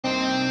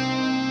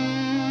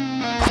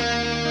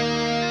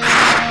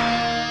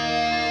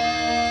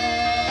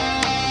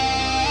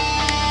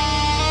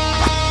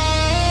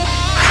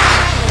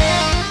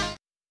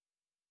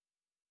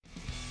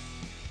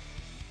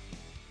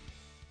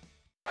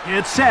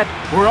Get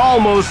set. We're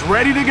almost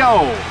ready to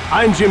go.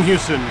 I'm Jim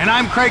Houston. And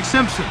I'm Craig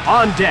Simpson.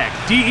 On deck,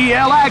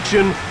 DEL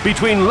action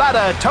between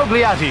Lada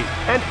Togliatti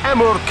and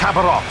Amur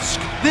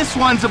Khabarovsk. This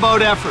one's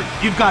about effort.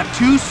 You've got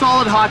two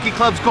solid hockey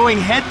clubs going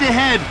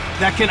head-to-head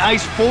that can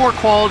ice 4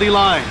 quality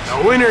lines.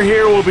 The winner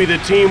here will be the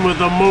team with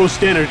the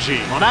most energy.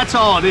 Well, that's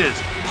all it is.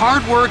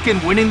 Hard work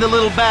and winning the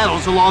little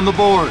battles along the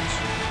boards.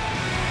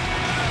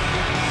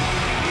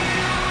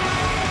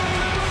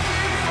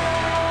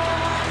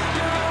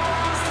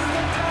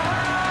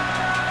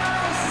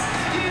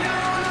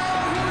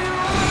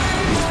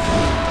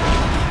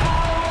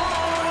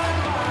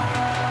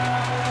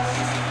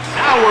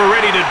 We're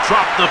ready to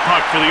drop the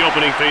puck for the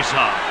opening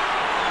faceoff.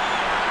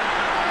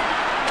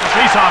 The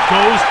faceoff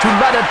goes to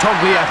Lada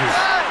Togliatti.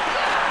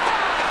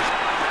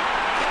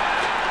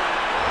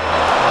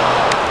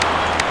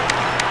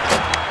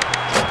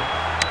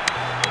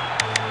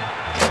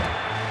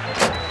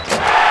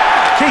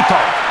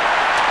 Keeper.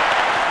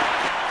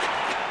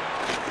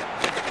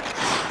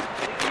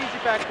 Take it easy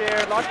back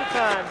there. Lots of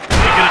time.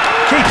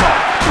 Keeper.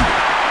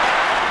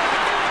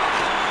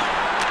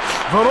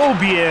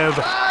 Vorobiev.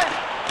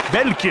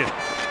 Belkin.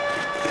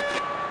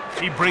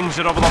 He brings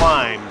it over the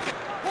line.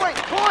 Point!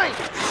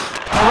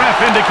 The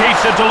ref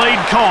indicates a delayed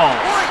call.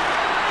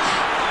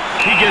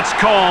 He gets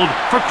called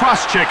for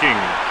cross-checking.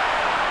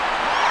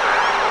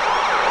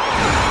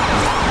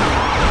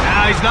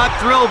 Now, he's not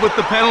thrilled with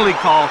the penalty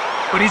call,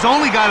 but he's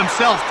only got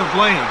himself to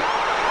blame.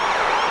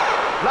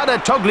 Lada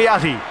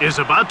Togliatti is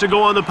about to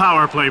go on the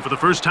power play for the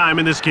first time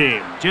in this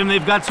game. Jim,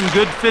 they've got some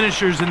good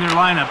finishers in their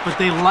lineup, but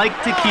they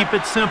like to keep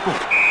it simple.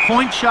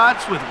 Point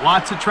shots with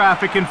lots of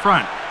traffic in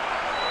front.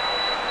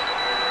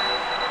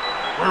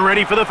 We're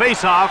ready for the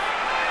face-off.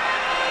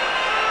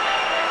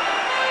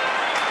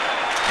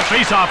 The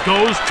face-off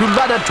goes to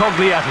Lada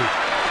Togliatti.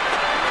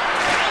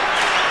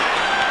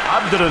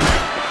 Abdurun.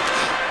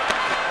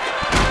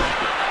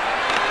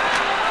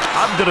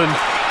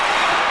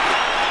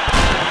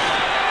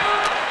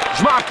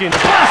 Zmakin.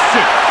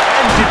 Plastic.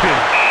 And Dipin.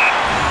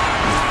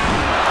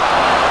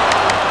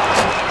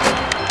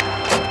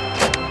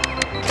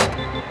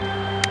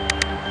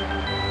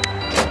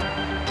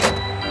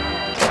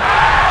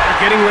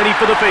 Getting ready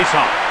for the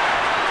face-off.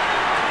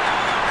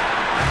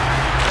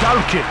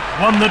 Galkin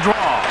won the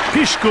draw.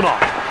 Pishkunov.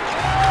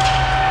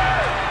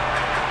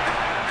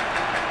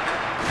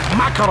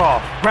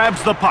 Makarov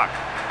grabs the puck.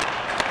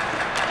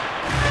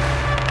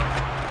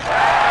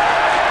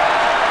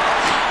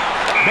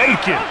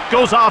 Belkin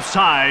goes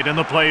offside and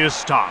the play is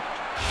stopped.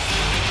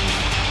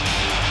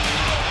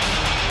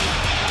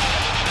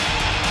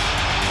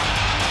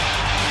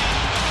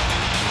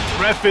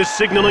 The ref is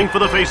signaling for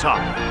the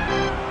face-off.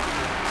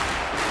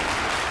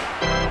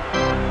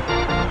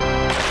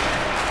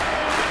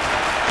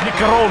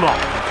 Corona.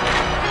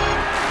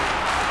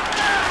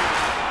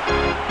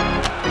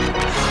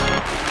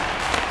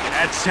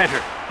 At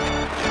center.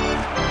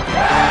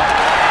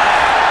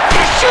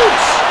 He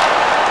shoots!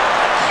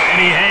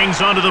 And he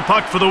hangs onto the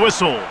puck for the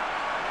whistle.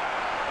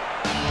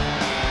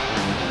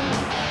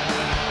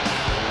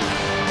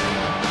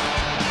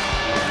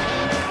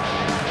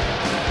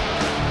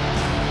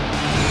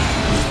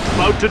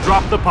 About to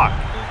drop the puck.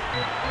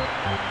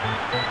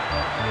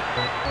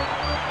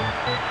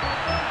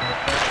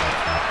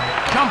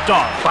 Jumped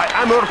on by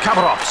Amur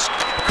Khabarovsk.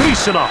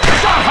 Krisanov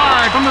shot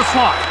hard from the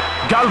slot.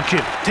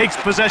 Galkin takes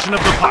possession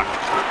of the puck.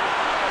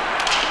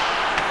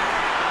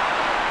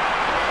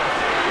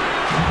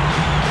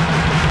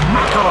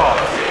 Makarov.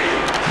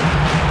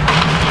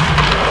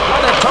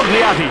 Lada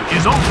Togliatti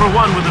is 0 for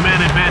 1 with the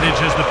man advantage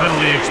as the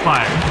penalty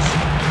expires.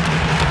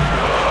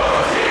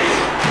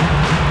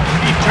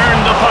 He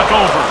turned the puck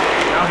over.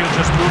 Now he'll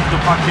just move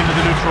the puck into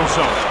the neutral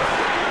zone.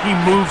 He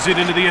moves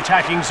it into the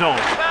attacking zone.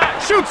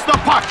 Shoots the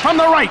puck from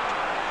the right.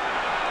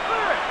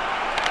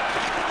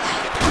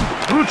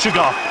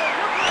 Ruchigov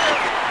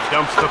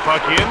dumps the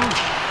puck in.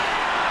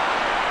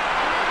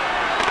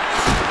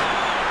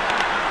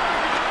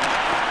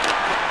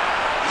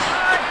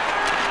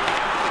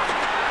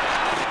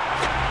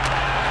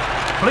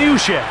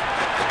 Plyushev.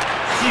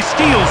 He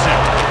steals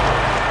it.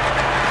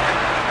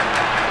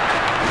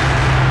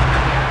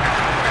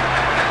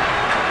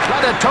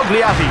 Lada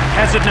Togliatti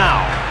has it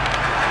now.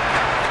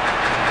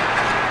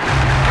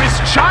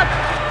 Wrist shot.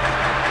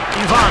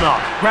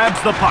 Ivanov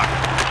grabs the puck.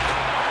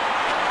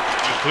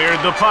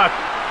 Cleared the puck.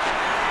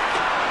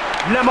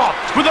 Lemot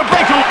with a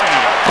breakaway.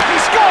 He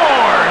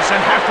scores! And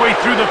halfway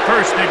through the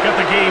first, they've got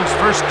the game's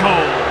first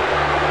goal.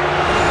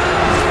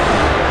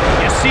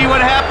 You see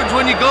what happens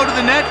when you go to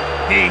the net?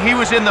 He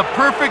was in the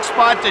perfect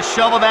spot to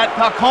shovel that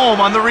puck home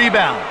on the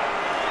rebound.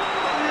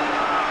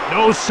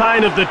 No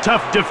sign of the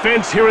tough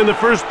defense here in the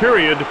first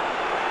period.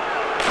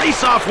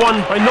 Face-off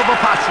won by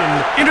Novopashin.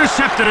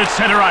 Intercepted at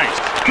center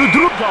ice. To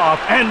Drugov.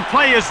 And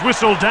play is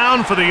whistled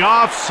down for the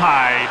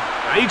offside.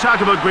 Now, you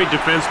talk about great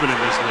defensemen in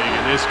this league,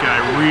 and this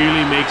guy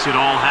really makes it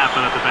all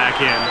happen at the back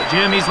end.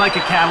 Jim, he's like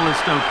a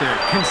catalyst out there,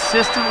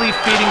 consistently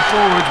feeding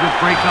forwards with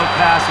breakout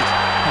passes.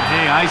 And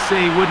hey, I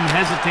say he wouldn't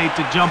hesitate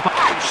to jump up.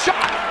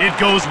 Shot! It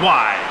goes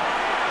wide.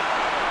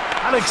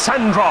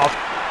 Alexandrov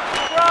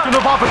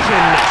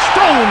Novopachin,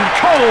 stone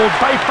cold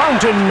by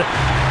Fountain.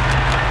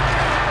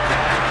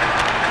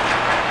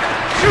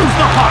 Shoots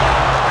the puck.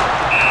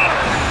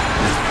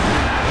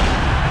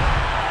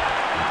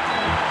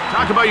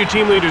 Talk about your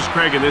team leaders,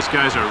 Craig, and this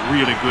guy's a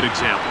really good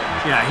example.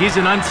 Yeah, he's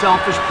an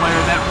unselfish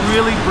player that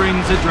really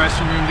brings a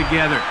dressing room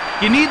together.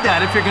 You need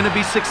that if you're going to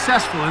be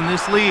successful in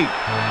this league.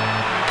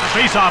 The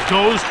face-off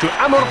goes to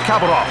Amur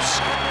Khabarovsk.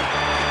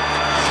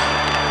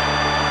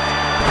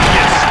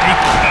 Yes,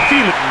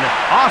 Phelan,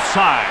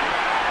 offside.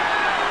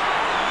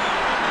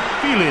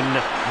 Phelan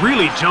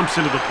really jumps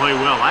into the play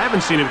well. I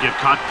haven't seen him get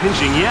caught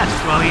pinching yet.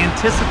 Well, he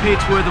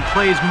anticipates where the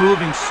play is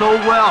moving so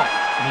well,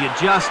 and he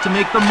adjusts to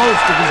make the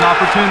most of his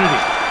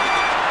opportunity.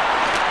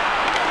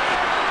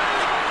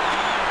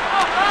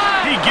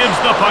 He gives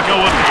the puck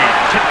away.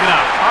 Check it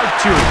out.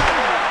 Artur.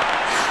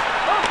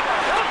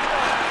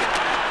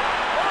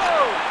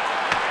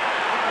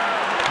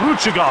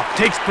 Ruchigov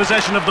takes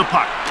possession of the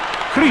puck.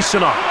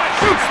 Krisanov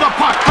shoots the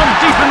puck from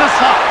deep in the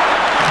slot.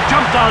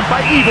 Jumped on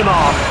by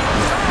Ivanov.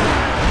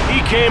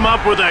 He came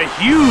up with a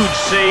huge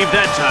save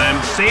that time.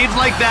 Saves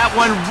like that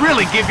one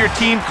really give your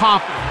team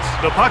confidence.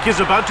 The puck is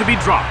about to be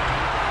dropped.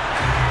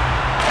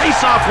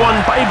 Face-off won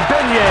by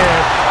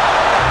Believ.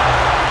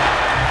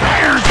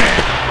 Fires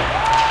it.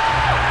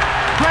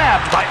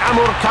 Grabbed by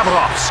Amur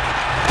Khabarovsk.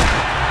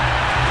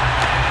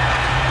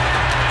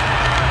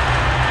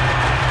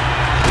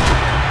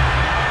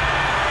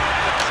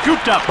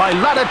 Scooped up by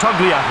Lada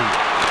Togliatti.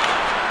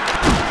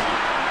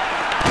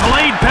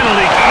 Delayed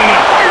penalty coming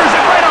up. Fires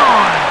it right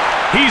on.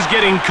 He's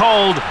getting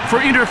called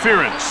for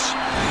interference.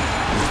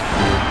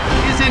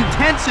 His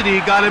intensity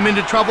got him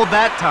into trouble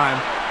that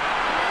time.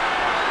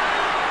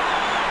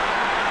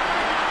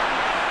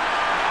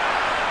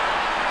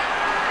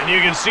 And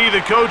you can see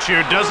the coach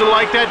here doesn't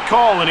like that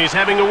call, and he's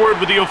having a word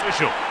with the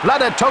official.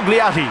 Lada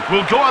Togliatti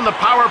will go on the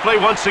power play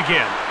once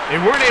again. They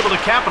weren't able to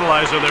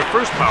capitalize on their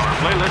first power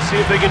play. Let's see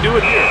if they can do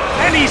it here.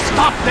 And he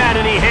stopped that,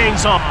 and he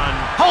hangs on.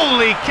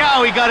 Holy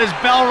cow, he got his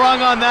bell rung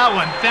on that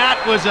one. That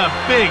was a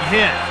big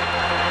hit.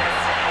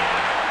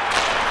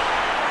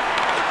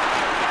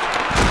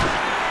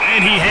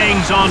 And he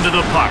hangs on to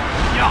the puck.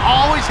 You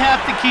always have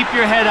to keep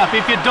your head up.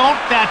 If you don't,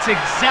 that's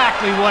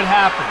exactly what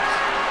happens.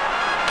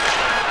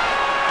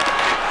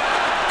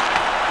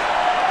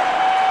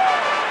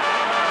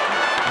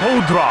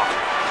 Bodrov.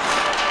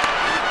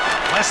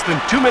 Less than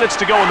 2 minutes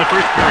to go in the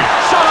first period.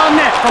 Shot on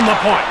net from the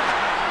point.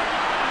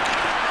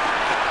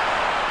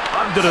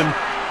 Bogdanin.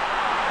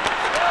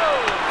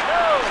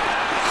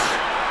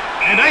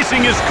 And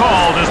icing is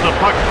called as the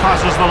puck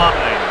crosses the line.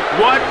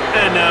 What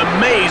an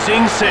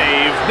amazing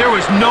save. There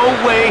was no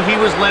way he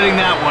was letting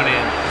that one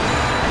in.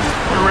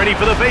 We're ready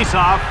for the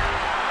face-off.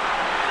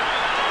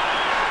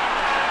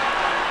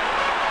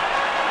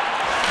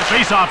 The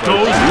face-off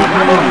goes to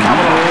Amur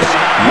Khabarovsk.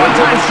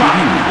 One-time shot.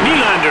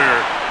 Nylander.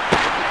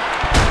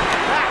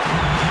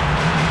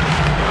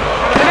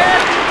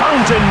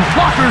 Fountain.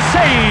 Blocker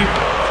save.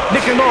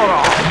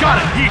 Nikinorov.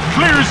 Got it. He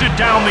clears it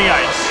down the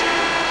ice.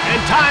 And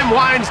time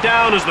winds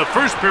down as the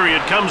first period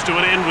comes to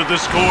an end with the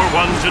score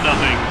 1-0.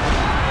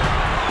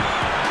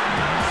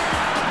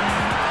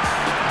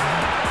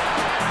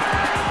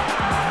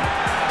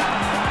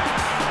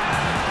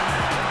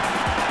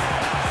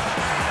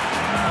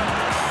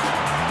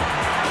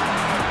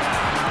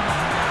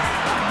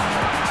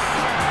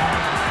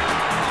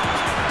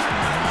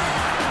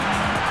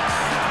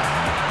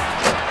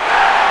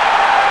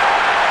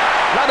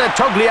 Lada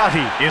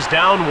Togliatti is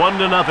down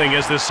 1-0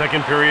 as this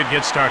second period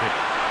gets started.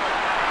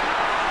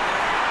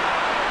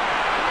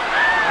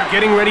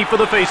 Getting ready for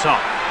the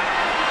face-off.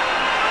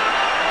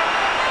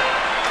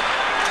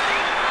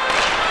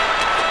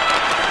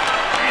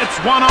 It's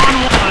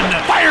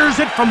one-on-one. Fires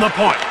it from the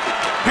point.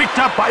 Picked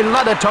up by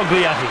Lada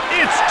Togliatti.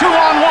 It's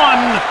 2-on-1.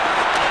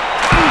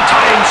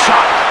 One-time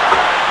shot.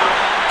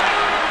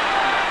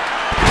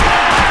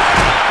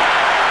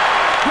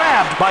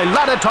 Grabbed by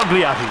Lada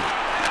Togliatti.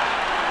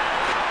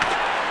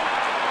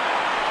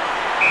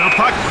 The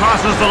puck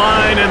crosses the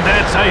line, and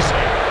that's icing.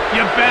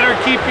 You better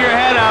keep your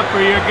head up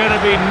or you're going to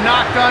be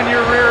knocked on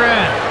your rear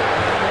end.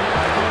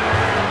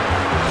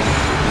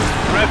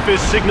 Ref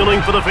is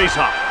signaling for the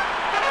face-off.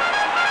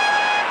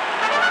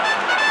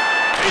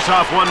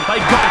 Face-off won by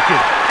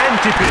Gorkin.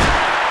 Antipin.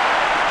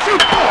 Shoot!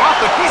 Oh, off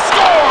the... He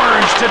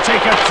scores to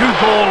take a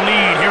 2-goal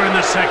lead here in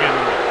the second.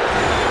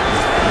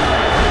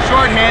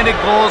 Short-handed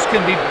goals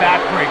can be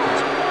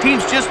backbreakers.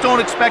 Teams just don't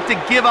expect to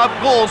give up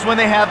goals when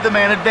they have the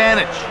man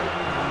advantage.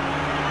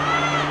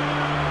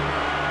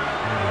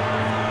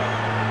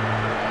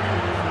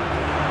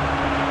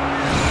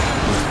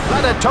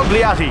 Lada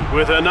Togliatti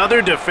with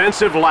another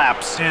defensive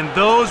lapse. And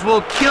those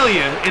will kill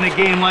you in a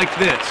game like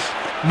this.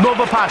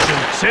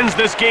 Novopachin sends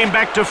this game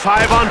back to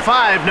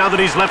 5-on-5 now that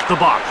he's left the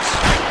box.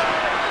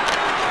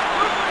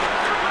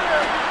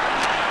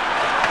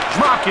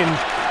 Zhmakin.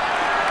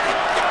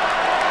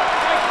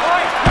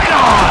 Right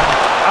on!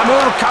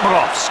 Amur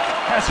Khabarovsk.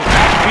 Pass it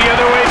back the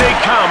other way they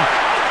come.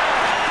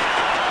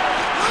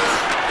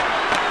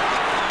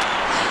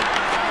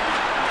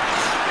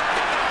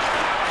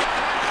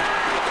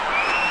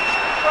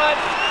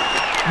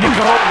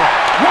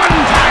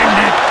 One-timed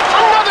it.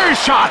 Another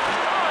shot.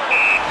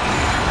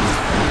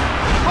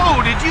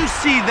 Oh, did you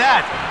see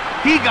that?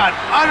 He got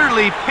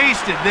utterly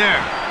pasted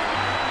there.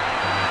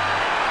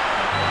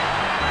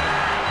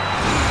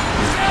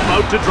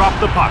 About to drop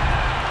the puck.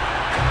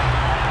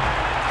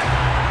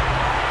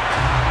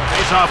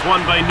 Face-off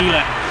won by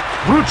Nila.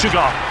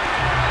 Ruchigov.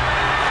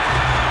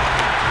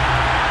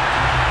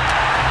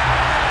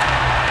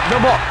 No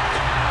more.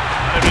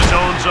 Out of his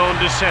own zone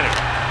to center.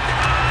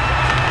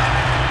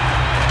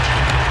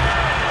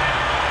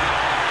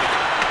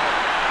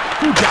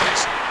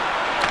 Jackson.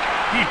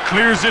 He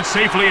clears it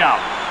safely out.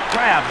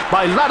 Grabbed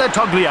by Lada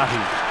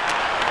Togliatti.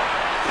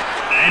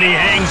 And he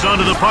hangs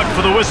onto the puck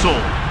for the whistle.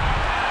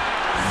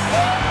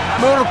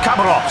 Amur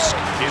Khabarovsk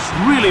is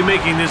really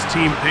making this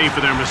team pay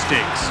for their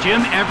mistakes.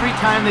 Jim, every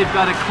time they've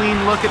got a clean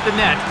look at the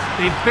net,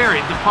 they've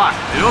buried the puck.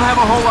 They don't have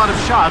a whole lot of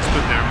shots,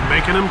 but they're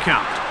making them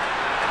count.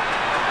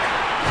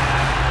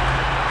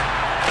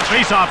 The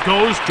face-off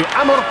goes to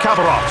Amur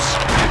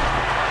Khabarovsk.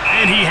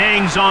 And he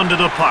hangs onto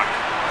the puck.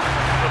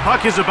 The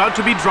puck is about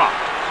to be dropped.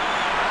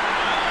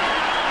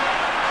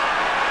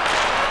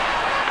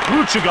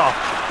 Ruchigov.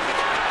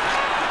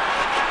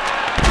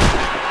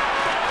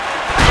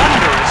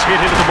 Thunder is hit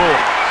into the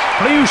boards.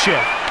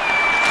 Plyushev.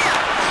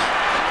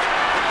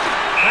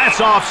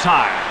 That's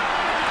offside.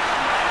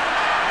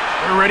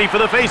 They're ready for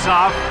the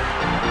face-off.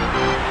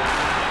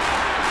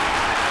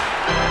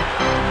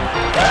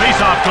 The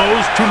face-off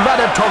goes to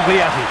Lada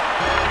Togliatti.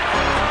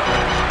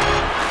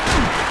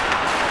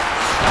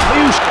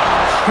 Plyushka.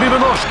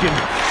 Krivanoshkin.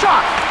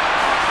 Shot.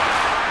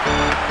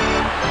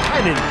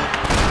 Henin.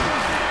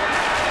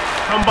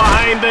 From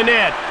behind the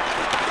net.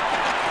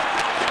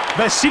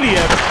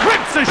 Vasiliev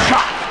rips a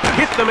shot.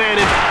 Hit the man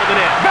in front of the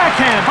net.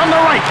 Backhand on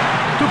the right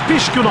to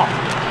Pishkunov.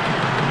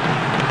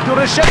 To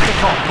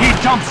Reshetnikov. He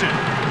dumps it.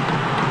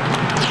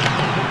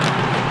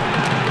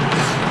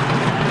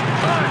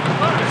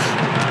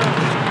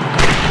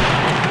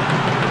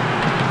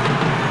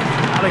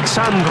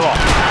 Alexandrov.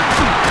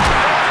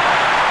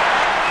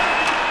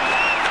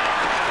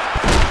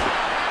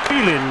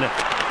 Filin.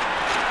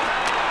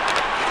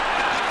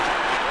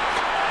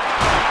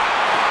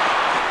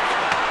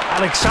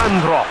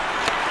 Alexandrov.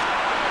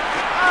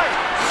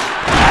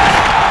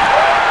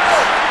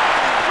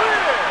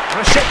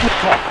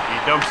 Reshetnikov. He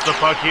dumps the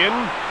puck in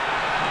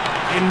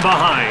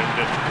behind.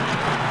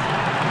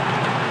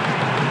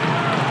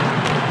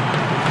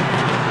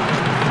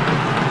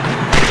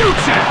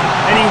 Shoots it!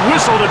 And he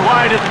whistled it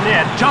wide at the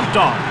net. Jumped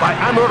off by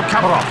Amur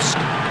Khabarovsk.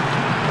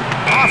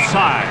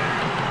 Offside.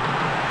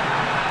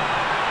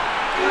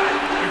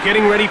 They're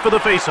getting ready for the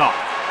face-off.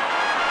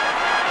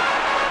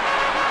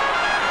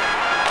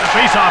 The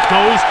face-off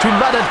goes to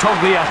Lada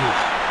Togliatti.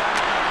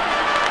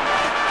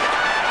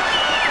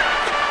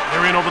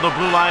 They're in over the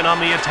blue line on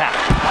the attack.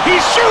 He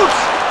shoots!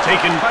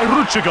 Taken by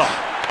Ruchigov.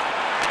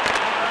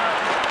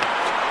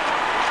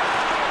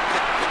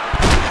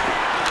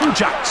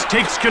 Ujax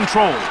takes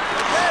control.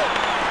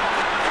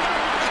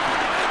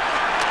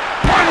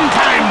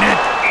 One-timed it!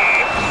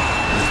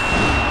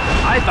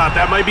 I thought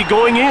that might be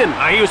going in.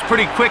 He was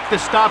pretty quick to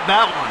stop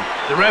that one.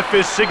 The ref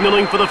is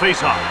signaling for the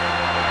face-off.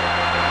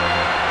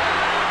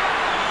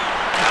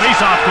 The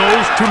face-off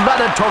goes to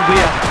Lada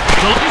Togliatti.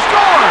 He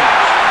scores!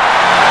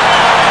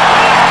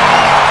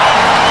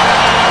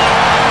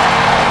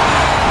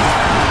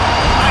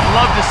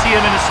 Love to see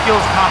him in a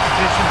skills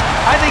competition.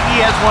 I think he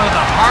has one of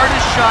the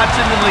hardest shots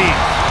in the league.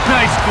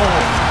 Nice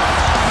goal.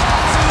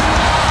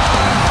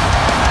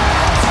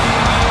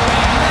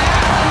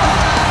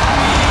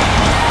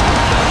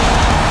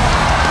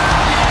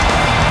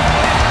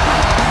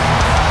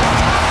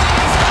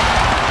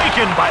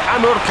 Taken by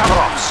Amur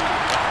Khabarovsk.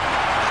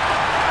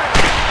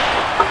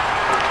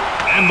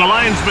 And the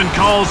linesman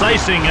calls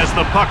icing as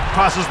the puck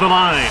crosses the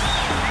line.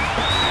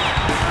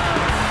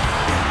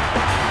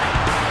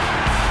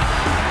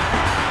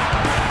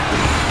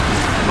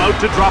 About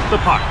to drop the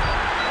puck.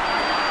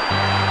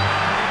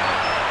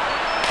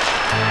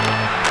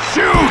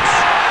 Shoots!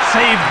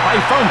 Saved by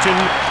Fountain.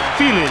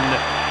 Filin.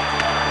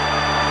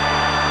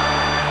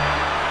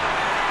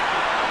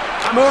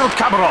 Amur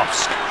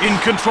Khabarovsk in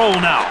control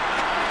now.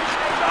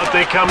 Out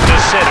they come to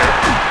center.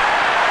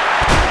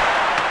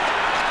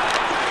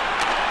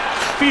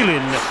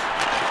 Filin.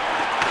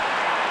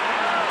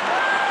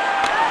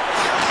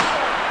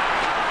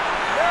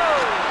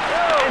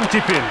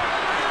 Antipin.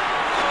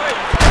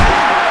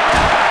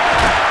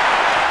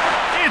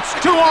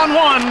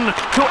 2-on-1.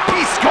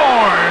 He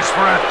scores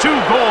for a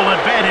 2-goal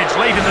advantage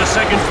late in the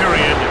second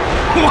period.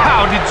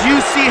 Wow, did you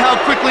see how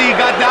quickly he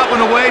got that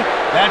one away?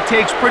 That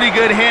takes pretty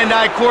good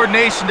hand-eye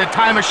coordination to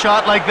time a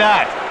shot like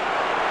that.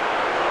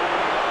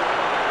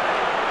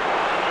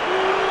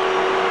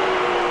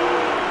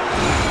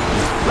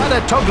 Lada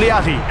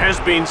Togliatti has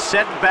been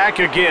set back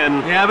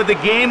again. Yeah, but the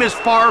game is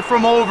far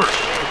from over.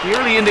 The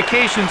early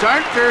indications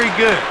aren't very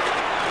good.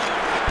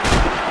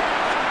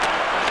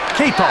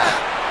 Kato.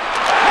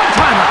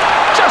 One-timer.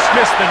 Just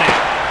missed the net.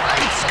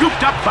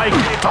 Scooped up by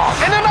Kato.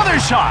 And another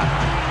shot.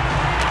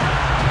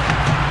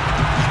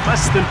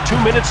 Less than 2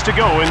 minutes to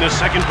go in the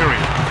second period.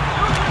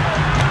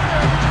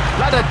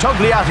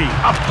 Togliatti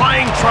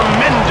applying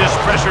tremendous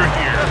pressure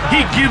here.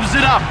 He gives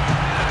it up.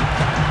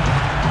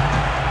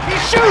 He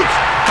shoots!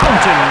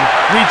 Fountain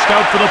reached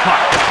out for the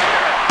puck.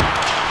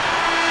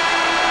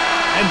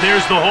 And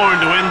there's the horn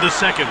to end the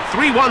second.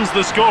 3-1's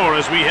the score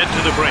as we head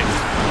to the break.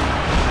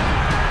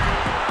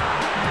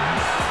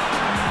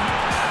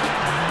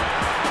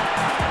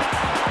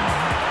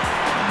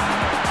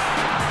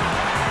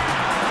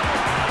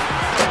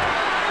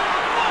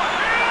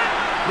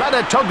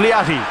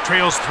 Togliatti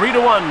trails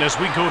 3-1 as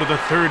we go to the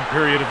third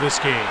period of this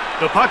game.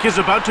 The puck is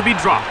about to be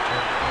dropped.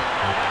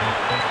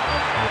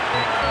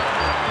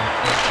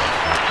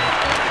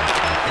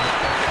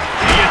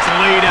 He gets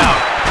laid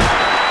out.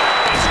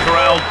 It's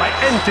corralled by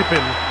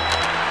Antipin.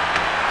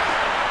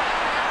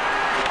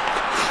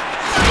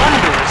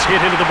 Thunderous hit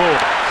into the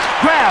boards.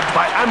 Grabbed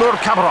by Amur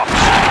Kabarov.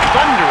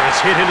 Thunderous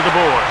hit into the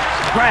boards.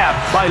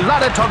 Grabbed by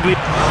Togliatti.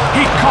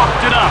 He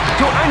cocked it up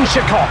to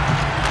Anshikov.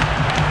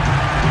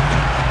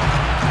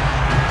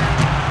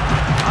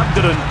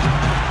 Oh,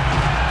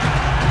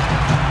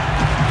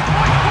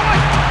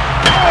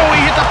 he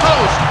hit the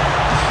post!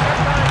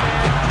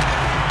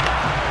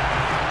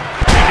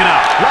 Take it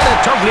out.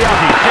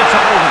 Togliatti gets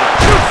up over it.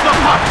 Shoots the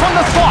puck from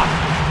the slot.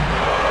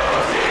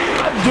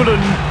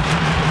 Abdulin.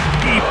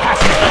 He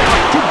passes the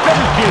puck to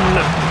Belkin.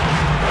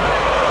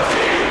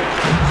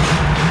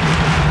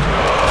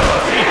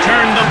 He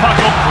turned the puck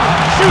over.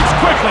 Shoots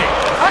quickly.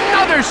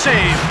 Another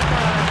save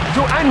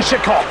to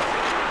Anshikov.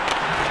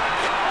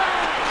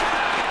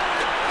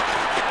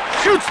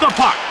 Shoots the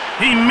puck.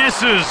 He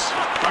misses.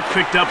 Puck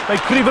picked up by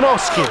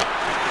Krivanovsky.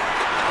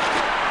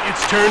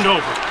 It's turned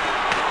over.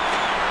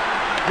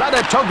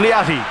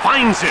 Togliatti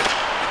finds it.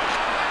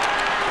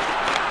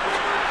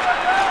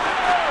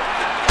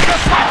 The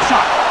slap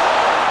shot.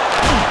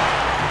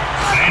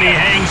 And he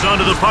hangs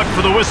onto the puck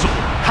for the whistle.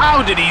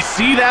 How did he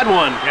see that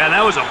one? Yeah,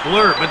 that was a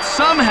blur, but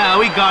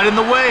somehow he got in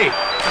the way.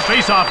 The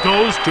faceoff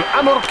goes to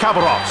Amur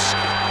Kabarovs.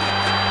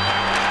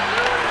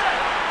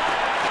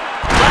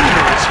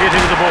 Thunderous hit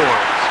into the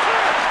boards.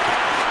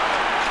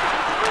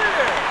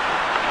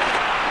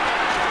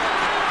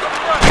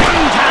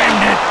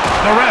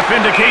 The ref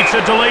indicates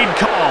a delayed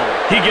call.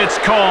 He gets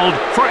called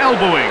for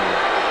elbowing.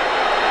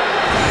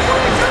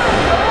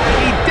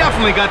 He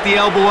definitely got the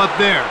elbow up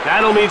there.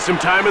 That'll mean some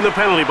time in the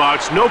penalty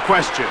box, no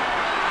question.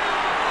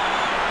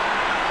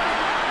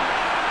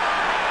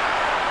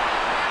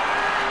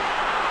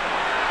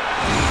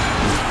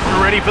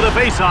 We're ready for the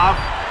face-off.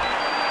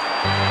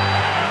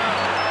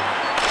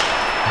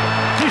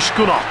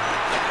 Tishkunov.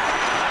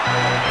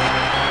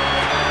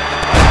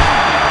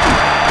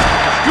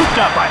 Scooped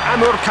up by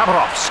Amur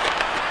Kabarovsk.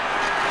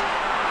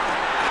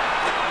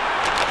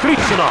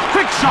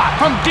 Quick shot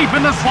from deep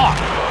in the slot.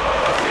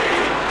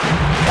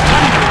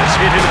 Thunderous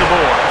hit into the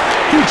board.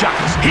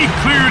 Kujaks. He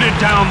cleared it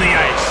down the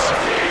ice.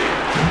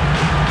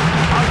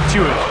 Out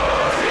to it.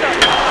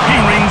 He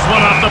rings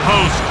one off the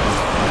post.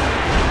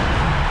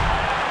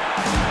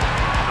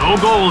 No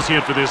goals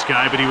yet for this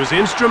guy, but he was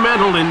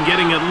instrumental in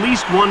getting at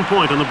least 1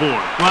 point on the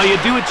board. Well, you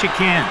do what you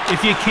can.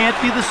 If you can't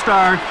be the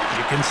star,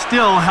 you can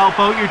still help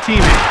out your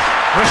teammates.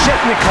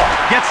 Reshetnikov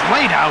gets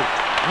laid out.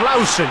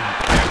 Lausen.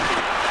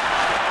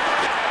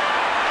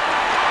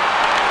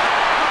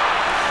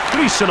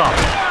 Krisanov.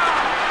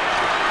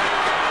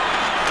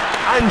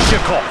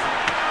 Anshikov.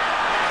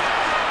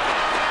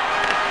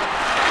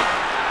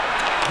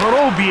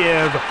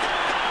 Vorobiev.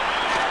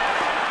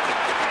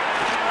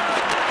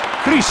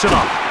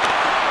 Krisanov.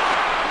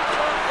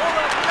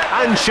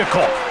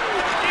 Anshikov.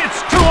 It's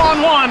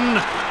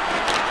 2-on-1.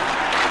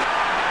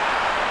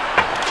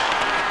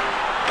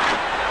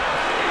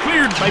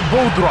 Cleared by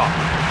Bodrov.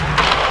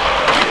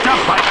 Picked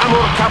up by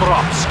Amur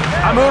Kabarovs.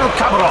 Amur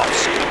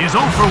Kabarovs is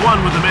 0 for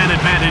 1 with the man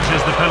advantage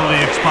as the penalty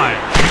expires.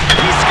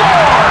 He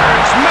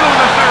scores! Middle of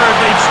the third,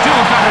 they've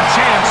still got a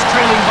chance,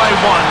 trailing by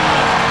 1.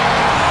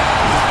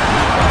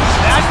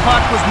 That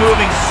puck was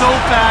moving so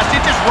fast, it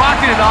just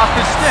rocketed off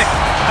his stick.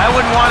 I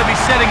wouldn't want to be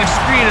setting a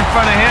screen in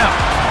front of him.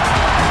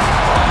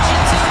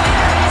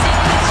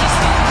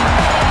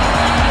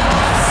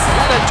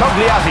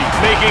 Togliatti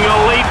making a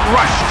late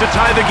rush to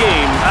tie the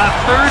game. A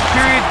third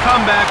period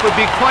comeback would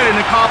be quite an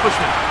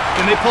accomplishment.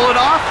 Can they pull it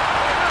off?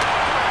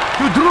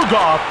 To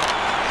Drugov.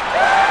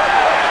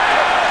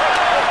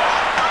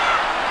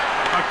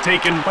 Puck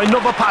taken by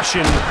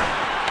Novopashin.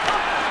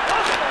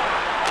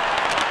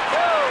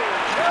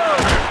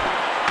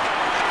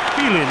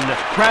 Filin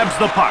grabs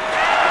the puck.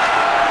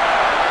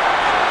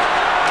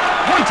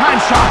 One-time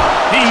shot.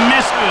 He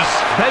misses.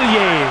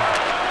 Believ.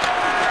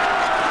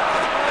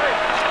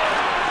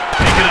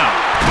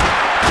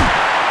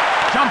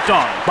 Jumped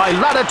on by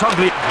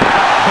Togliatti.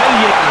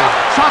 Believ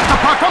shot the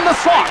puck from the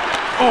slot.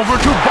 Over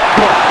to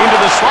Butler into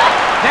the slot.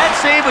 That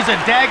save was a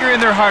dagger in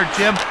their heart,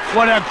 Jim.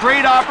 What a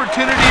great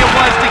opportunity it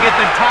was to get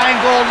the tying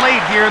goal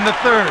late here in the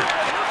third.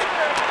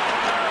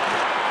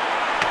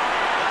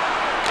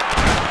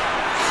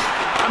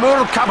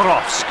 Amur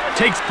Kabarovsk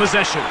takes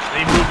possession.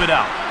 They move it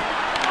out.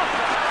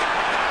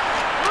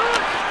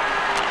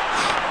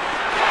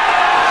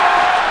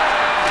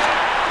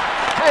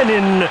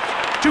 Lenin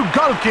to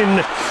Galkin.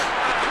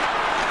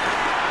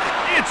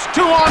 It's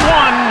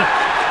 2-on-1.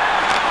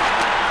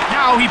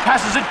 Now he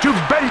passes it to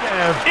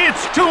Belyev.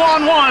 It's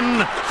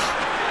 2-on-1.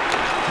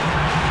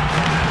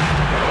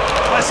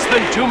 Less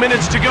than 2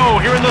 minutes to go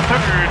here in the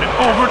third.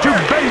 Over to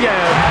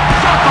Belyev.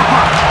 Shot the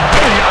puck.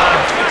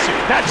 Belyev takes it.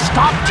 That's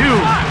stop two.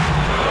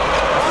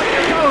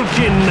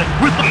 Galkin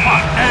with the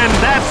puck. And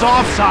that's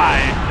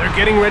offside. They're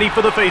getting ready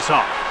for the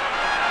face-off.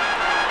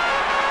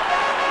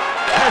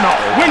 Peno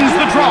wins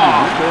the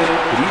draw.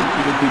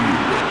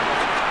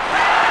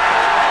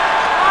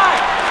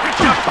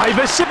 Picked up by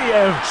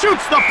Vasiliev.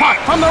 Shoots the puck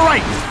from the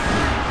right.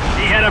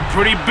 He had a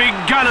pretty big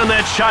gun on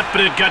that shot,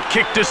 but it got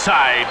kicked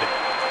aside.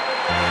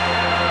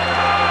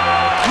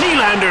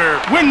 Nylander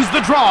wins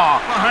the draw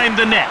behind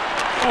the net.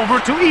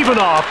 Over to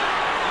Ivanov.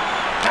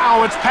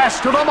 Now it's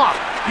passed to the Mock.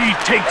 He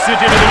takes it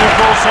into the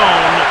neutral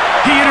zone.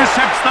 He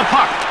intercepts the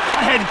puck.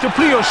 Ahead to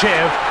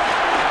Plyoshev.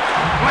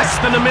 Less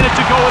than a minute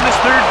to go in this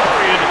third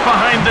period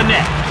behind the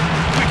net.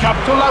 Pick up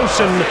to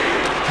Lausen.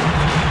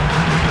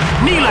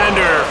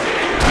 Nylander.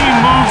 He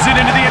moves it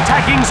into the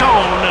attacking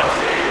zone.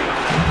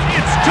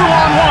 It's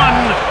 2-on-1.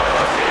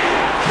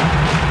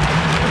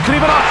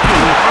 Krivonovsky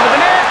in front of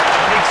the net.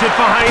 Takes it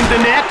behind the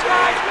net.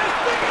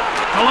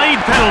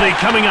 Delayed penalty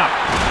coming up.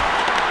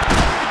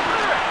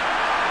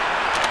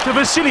 To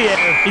Vasiliev.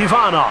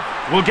 Ivanov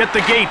will get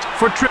the gate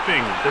for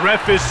tripping. The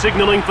ref is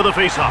signaling for the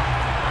faceoff.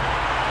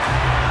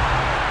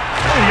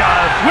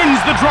 Belyev wins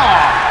the draw.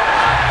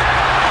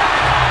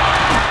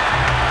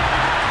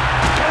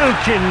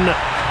 Galkin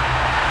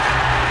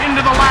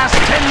into the last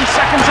 10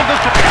 seconds of the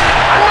third.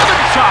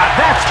 Another shot.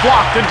 That's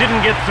blocked and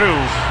didn't get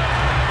through.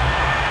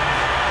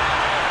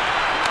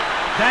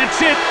 That's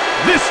it.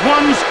 This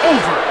one's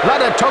over.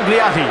 Lada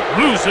Togliatti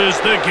loses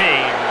the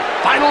game.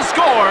 Final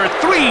score,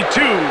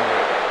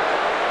 3-2.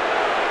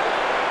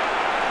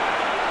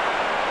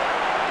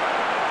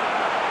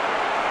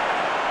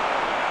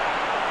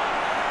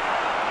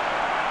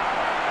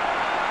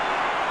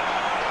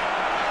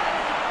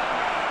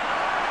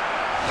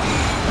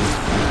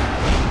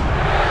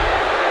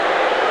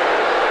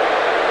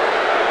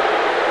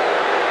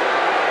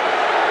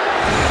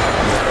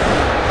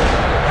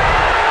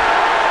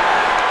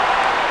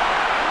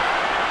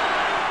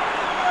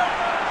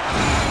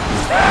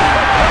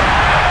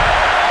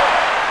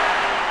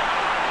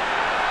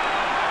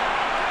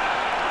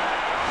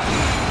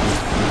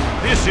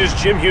 This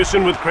is Jim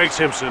Houston with Craig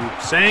Simpson,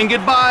 Saying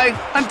goodbye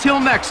until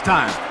next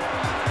time.